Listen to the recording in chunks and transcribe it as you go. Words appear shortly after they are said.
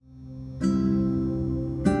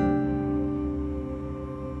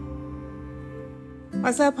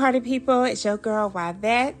What's up, party people? It's your girl,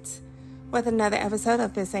 Yvette, with another episode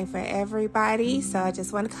of This Ain't For Everybody. So I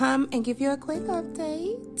just want to come and give you a quick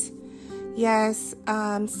update. Yes,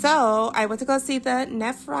 so I went to go see the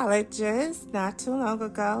nephrologist not too long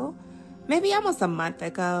ago. Maybe almost a month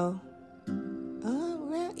ago.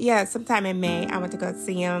 Yeah, sometime in May, I went to go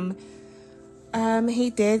see him. He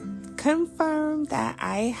did confirm that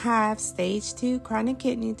I have stage 2 chronic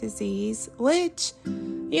kidney disease, which,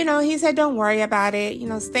 he said, don't worry about it.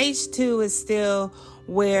 Stage 2 is still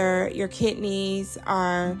where your kidneys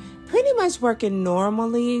are pretty much working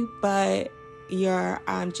normally, but your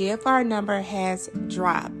GFR number has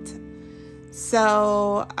dropped.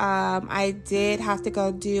 So I did have to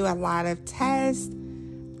go do a lot of tests.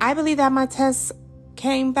 I believe that my tests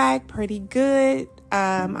came back pretty good.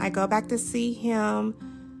 I go back to see him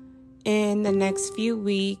in the next few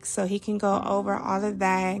weeks so he can go over all of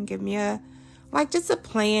that and give me just a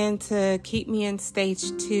plan to keep me in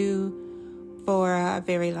stage 2 for a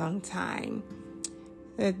very long time.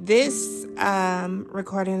 This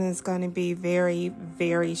recording is going to be very,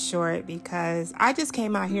 very short because I just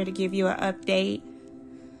came out here to give you an update.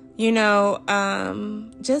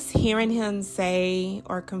 Just hearing him say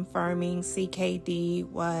or confirming CKD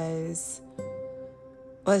was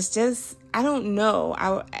just, I don't know.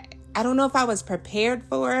 I don't know if I was prepared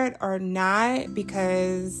for it or not,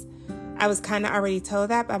 because I was kind of already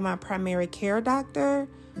told that by my primary care doctor.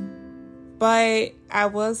 But I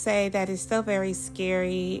will say that it's still very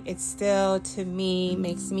scary. It still, to me,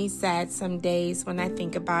 makes me sad some days when I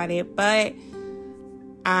think about it. But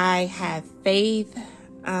I have faith.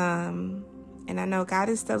 And I know God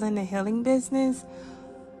is still in the healing business.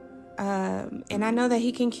 And I know that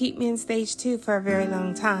he can keep me in stage 2 for a very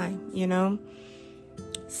long time,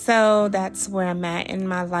 So that's where I'm at in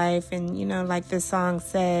my life. And, like the song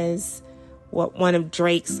says, one of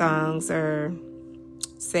Drake's songs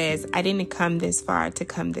says, I didn't come this far to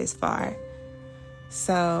come this far.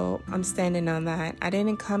 So I'm standing on that. I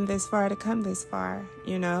didn't come this far to come this far,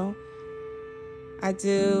 I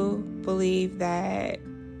do believe that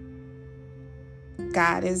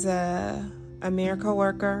God is a miracle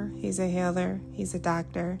worker. He's a healer. He's a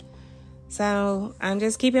doctor. So I'm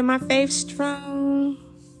just keeping my faith strong.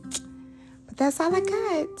 But that's all I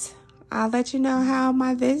got. I'll let you know how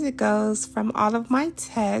my visit goes from all of my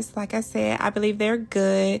tests. Like I said, I believe they're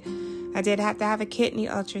good. I did have to have a kidney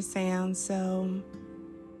ultrasound, so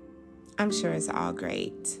I'm sure it's all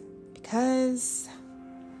great because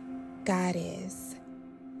God is.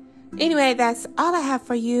 Anyway, that's all I have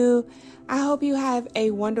for you. I hope you have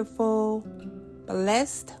a wonderful,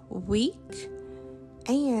 blessed week,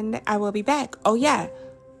 and I will be back. Oh yeah,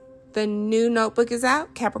 the new notebook is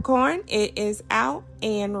out, Capricorn. It is out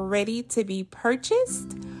and ready to be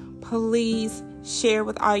purchased. Please share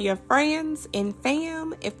with all your friends and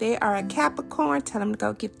fam. If they are a Capricorn, tell them to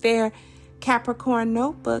go get their Capricorn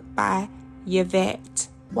notebook by Yvette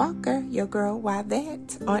Walker, your girl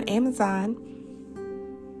Yvette, on Amazon.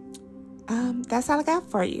 That's all I got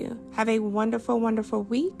for you. Have a wonderful, wonderful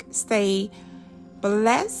week. Stay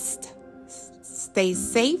blessed, stay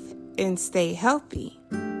safe, and stay healthy.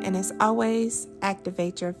 And as always,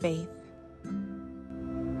 activate your faith.